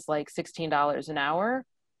Ohio is like $16 an hour.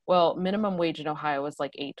 Well, minimum wage in Ohio is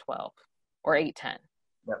like $8.12 or $8.10.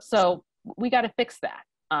 So we got to fix that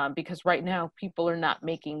because right now people are not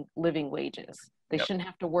making living wages. They shouldn't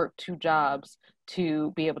have to work 2 jobs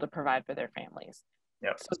to be able to provide for their families.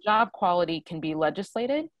 So job quality can be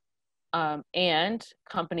legislated, and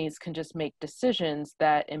companies can just make decisions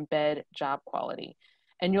that embed job quality.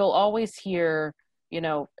 And you'll always hear, you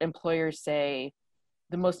know, employers say,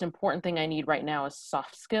 the most important thing I need right now is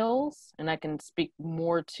soft skills. And I can speak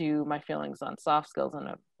more to my feelings on soft skills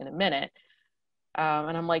in a minute.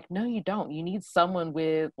 And I'm like, no, you don't. You need someone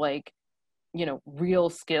with like, you know, real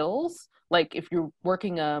skills. Like if you're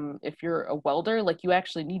working, if you're a welder, like you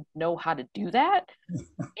actually need to know how to do that.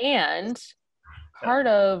 And part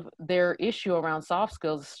of their issue around soft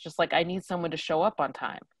skills is just like, I need someone to show up on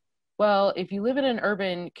time. Well, if you live in an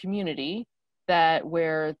urban community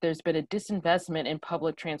where there's been a disinvestment in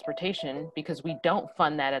public transportation because we don't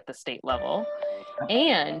fund that at the state level,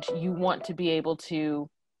 and you want to be able to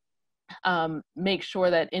make sure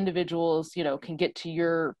that individuals, you know, can get to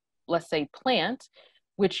your, let's say, plant,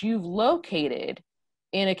 which you've located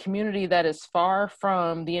in a community that is far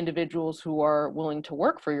from the individuals who are willing to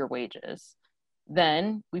work for your wages,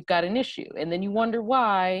 then we've got an issue. And then you wonder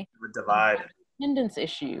why divide attendance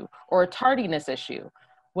issue or a tardiness issue.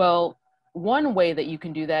 Well, one way that you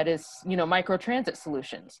can do that is, you know, microtransit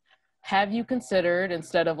solutions. Have you considered,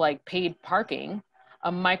 instead of like paid parking,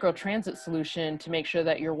 a microtransit solution to make sure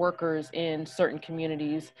that your workers in certain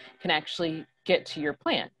communities can actually get to your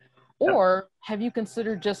plant? Or have you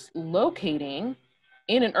considered just locating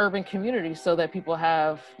in an urban community so that people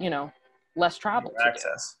have, you know, less travel to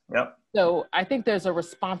access? Yep. So I think there's a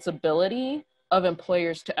responsibility of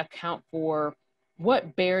employers to account for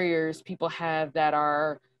what barriers people have that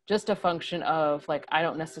are just a function of like, I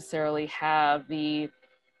don't necessarily have the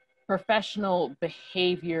professional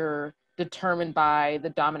behavior determined by the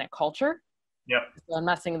dominant culture. Yep. So I'm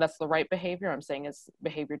not saying that's the right behavior. I'm saying it's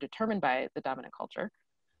behavior determined by the dominant culture.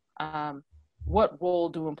 What role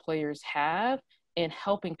do employers have in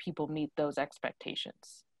helping people meet those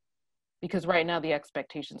expectations? Because right now the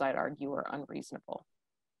expectations, I'd argue, are unreasonable.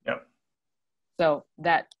 Yep. So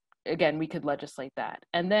that, again, we could legislate that.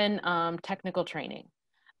 And then technical training,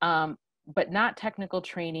 but not technical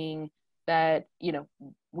training that, you know,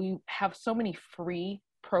 we have so many free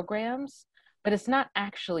programs, but it's not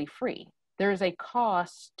actually free. There is a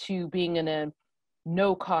cost to being in a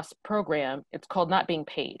no cost program. It's called not being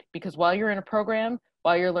paid, because while you're in a program,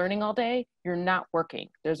 while you're learning all day, you're not working.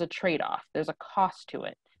 There's a trade-off. There's a cost to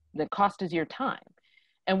it. The cost is your time.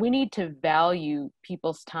 And we need to value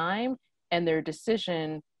people's time and their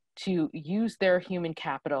decision to use their human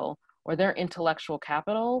capital or their intellectual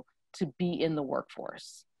capital to be in the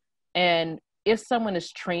workforce. And if someone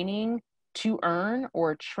is training to earn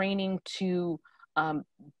or training to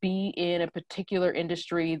be in a particular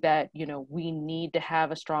industry that, you know, we need to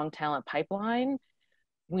have a strong talent pipeline,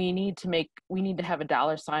 we need to have a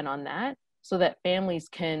dollar sign on that so that families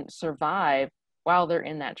can survive while they're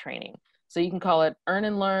in that training. So you can call it earn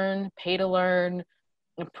and learn, pay to learn,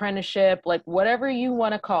 apprenticeship, like whatever you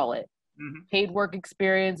want to call it. Mm-hmm. Paid work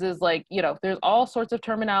experiences, like, you know, there's all sorts of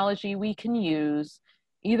terminology we can use.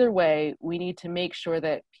 Either way, we need to make sure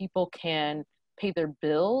that people can pay their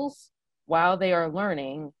bills while they are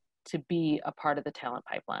learning to be a part of the talent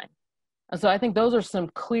pipeline. And so I think those are some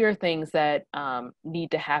clear things that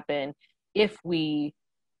need to happen if we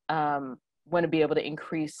want to be able to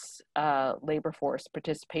increase labor force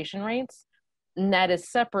participation rates. And that is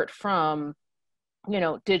separate from, you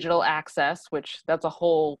know, digital access, which that's a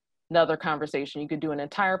whole another conversation. You could do an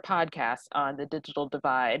entire podcast on the digital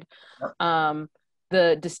divide.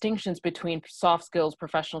 The distinctions between soft skills,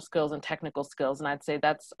 professional skills, and technical skills. And I'd say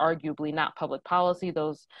that's arguably not public policy.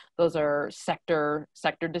 Those are sector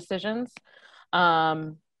decisions.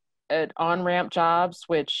 On-ramp jobs,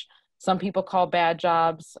 which some people call bad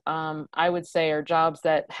jobs, I would say are jobs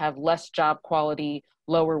that have less job quality,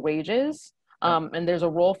 lower wages. And there's a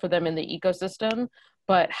role for them in the ecosystem,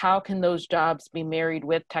 but how can those jobs be married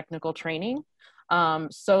with technical training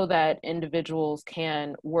so that individuals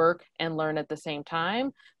can work and learn at the same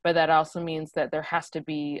time? But that also means that there has to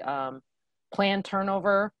be planned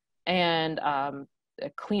turnover and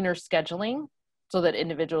cleaner scheduling so that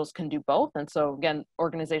individuals can do both. And so again,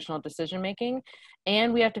 organizational decision-making.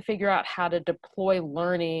 And we have to figure out how to deploy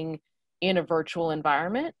learning in a virtual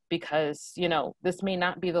environment, because, you know, this may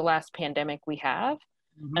not be the last pandemic we have.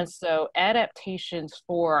 Mm-hmm. And so adaptations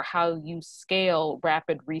for how you scale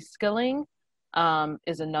rapid reskilling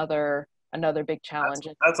is another big challenge.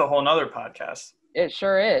 That's a whole nother podcast. It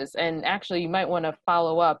sure is. And actually you might want to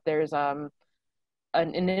follow up. There's an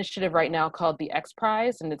initiative right now called the X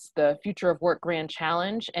Prize, and it's the Future of Work Grand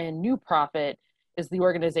Challenge, and New Profit is the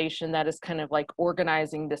organization that is kind of like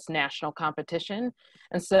organizing this national competition.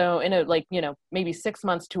 And so in a, like, you know, maybe 6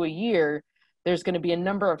 months to a year, there's going to be a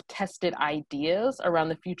number of tested ideas around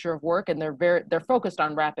the future of work, and they're focused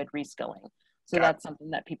on rapid reskilling. So that's something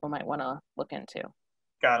that people might want to look into.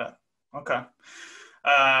 Got it. Okay.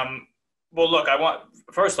 Well, look,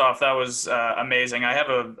 first off, that was amazing. I have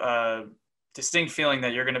a distinct feeling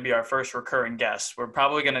that you're going to be our first recurring guest. We're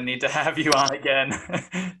probably going to need to have you on again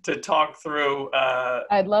to talk through.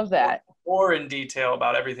 I'd love that. More in detail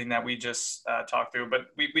about everything that we just talked through. But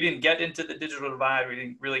we didn't get into the digital divide. We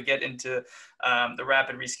didn't really get into the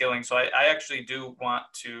rapid reskilling. So I actually do want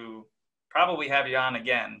to probably have you on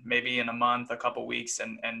again, maybe in a month, a couple weeks,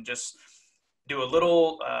 and just do a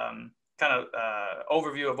little kind of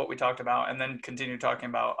overview of what we talked about, and then continue talking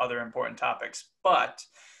about other important topics. But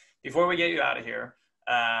before we get you out of here,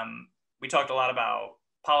 we talked a lot about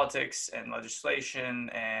politics and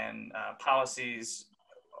legislation and policies.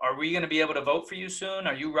 Are we going to be able to vote for you soon?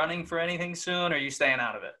 Are you running for anything soon? Or are you staying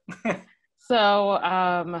out of it? So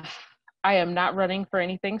I am not running for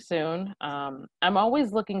anything soon. I'm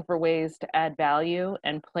always looking for ways to add value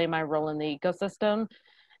and play my role in the ecosystem.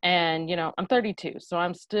 And, I'm 32, so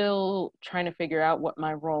I'm still trying to figure out what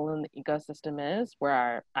my role in the ecosystem is,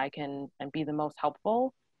 where I can be the most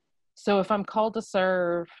helpful. So if I'm called to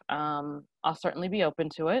serve, I'll certainly be open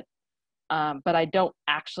to it. But I don't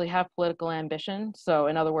actually have political ambition. So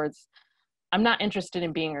in other words, I'm not interested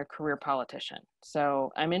in being a career politician.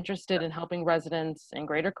 So I'm interested in helping residents in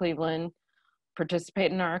Greater Cleveland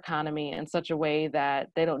participate in our economy in such a way that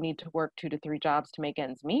they don't need to work 2 to 3 jobs to make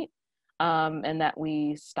ends meet, and that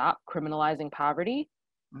we stop criminalizing poverty.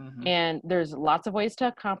 Mm-hmm. And there's lots of ways to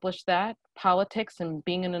accomplish that. Politics and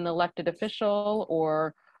being an elected official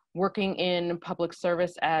or working in public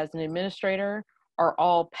service as an administrator are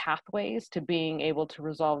all pathways to being able to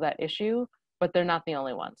resolve that issue, but they're not the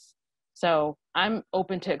only ones. So I'm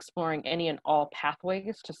open to exploring any and all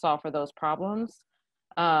pathways to solve for those problems.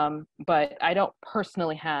 But I don't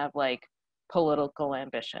personally have like political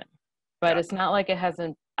ambition, but it's not like I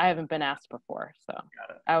haven't been asked before. So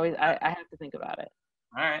I have to think about it.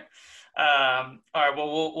 All right. All right.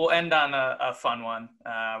 Well, we'll end on a fun one.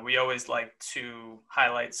 We always like to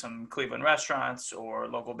highlight some Cleveland restaurants or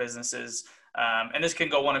local businesses. And this can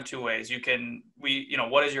go one of 2 ways.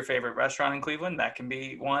 What is your favorite restaurant in Cleveland? That can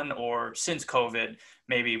be one. Or since COVID,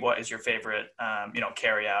 maybe what is your favorite,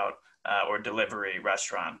 carry out or delivery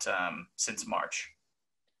restaurant since March?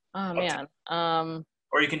 Oh, man.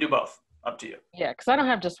 Or you can do both. Up to you. Yeah, because I don't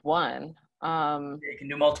have just one. You can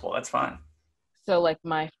do multiple. That's fine. So like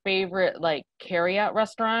my favorite like carry out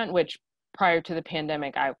restaurant, which prior to the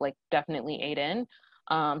pandemic, I like definitely ate in,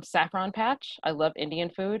 Saffron Patch. I love Indian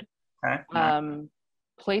food. Okay.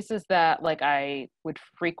 Places that like I would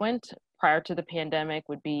frequent prior to the pandemic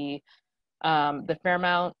would be the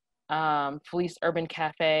Fairmount, Felice Urban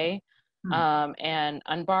Cafe, and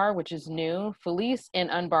Unbar, which is new. Felice and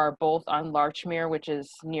Unbar both on Larchmere, which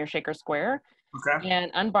is near Shaker Square. Okay. And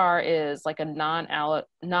Unbar is like a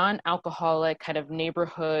non-alcoholic kind of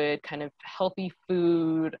neighborhood, kind of healthy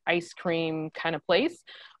food, ice cream kind of place.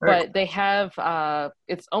 Right. But they have,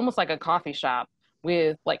 it's almost like a coffee shop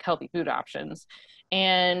with like healthy food options.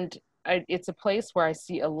 And it's a place where I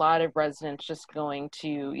see a lot of residents just going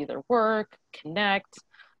to either work, connect.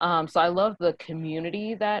 So I love the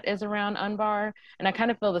community that is around Unbar. And I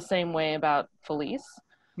kind of feel the same way about Felice.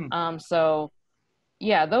 So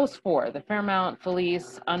yeah, those 4, the Fairmount,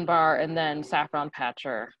 Felice, Unbar, and then Saffron Patch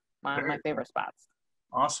are my favorite spots.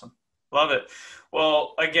 Awesome. Love it.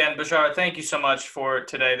 Well, again, Bishara, thank you so much for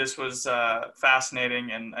today. This was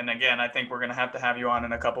fascinating. And again, I think we're going to have you on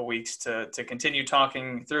in a couple weeks to continue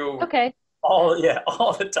talking through all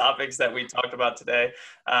the topics that we talked about today.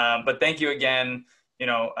 But thank you again.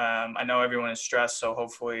 I know everyone is stressed, so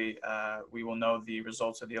hopefully we will know the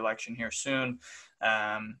results of the election here soon.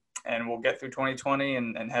 And we'll get through 2020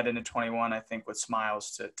 and head into 21, I think, with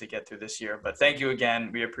smiles to get through this year. But thank you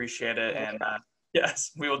again. We appreciate it. And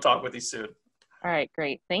yes, we will talk with you soon. All right,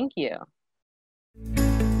 great. Thank you.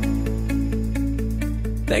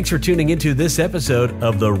 Thanks for tuning into this episode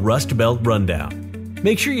of the Rust Belt Rundown.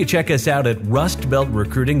 Make sure you check us out at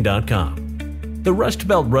rustbeltrecruiting.com. The Rust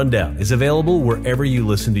Belt Rundown is available wherever you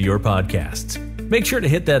listen to your podcasts. Make sure to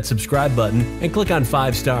hit that subscribe button and click on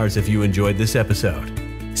 5 stars if you enjoyed this episode.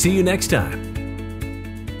 See you next time.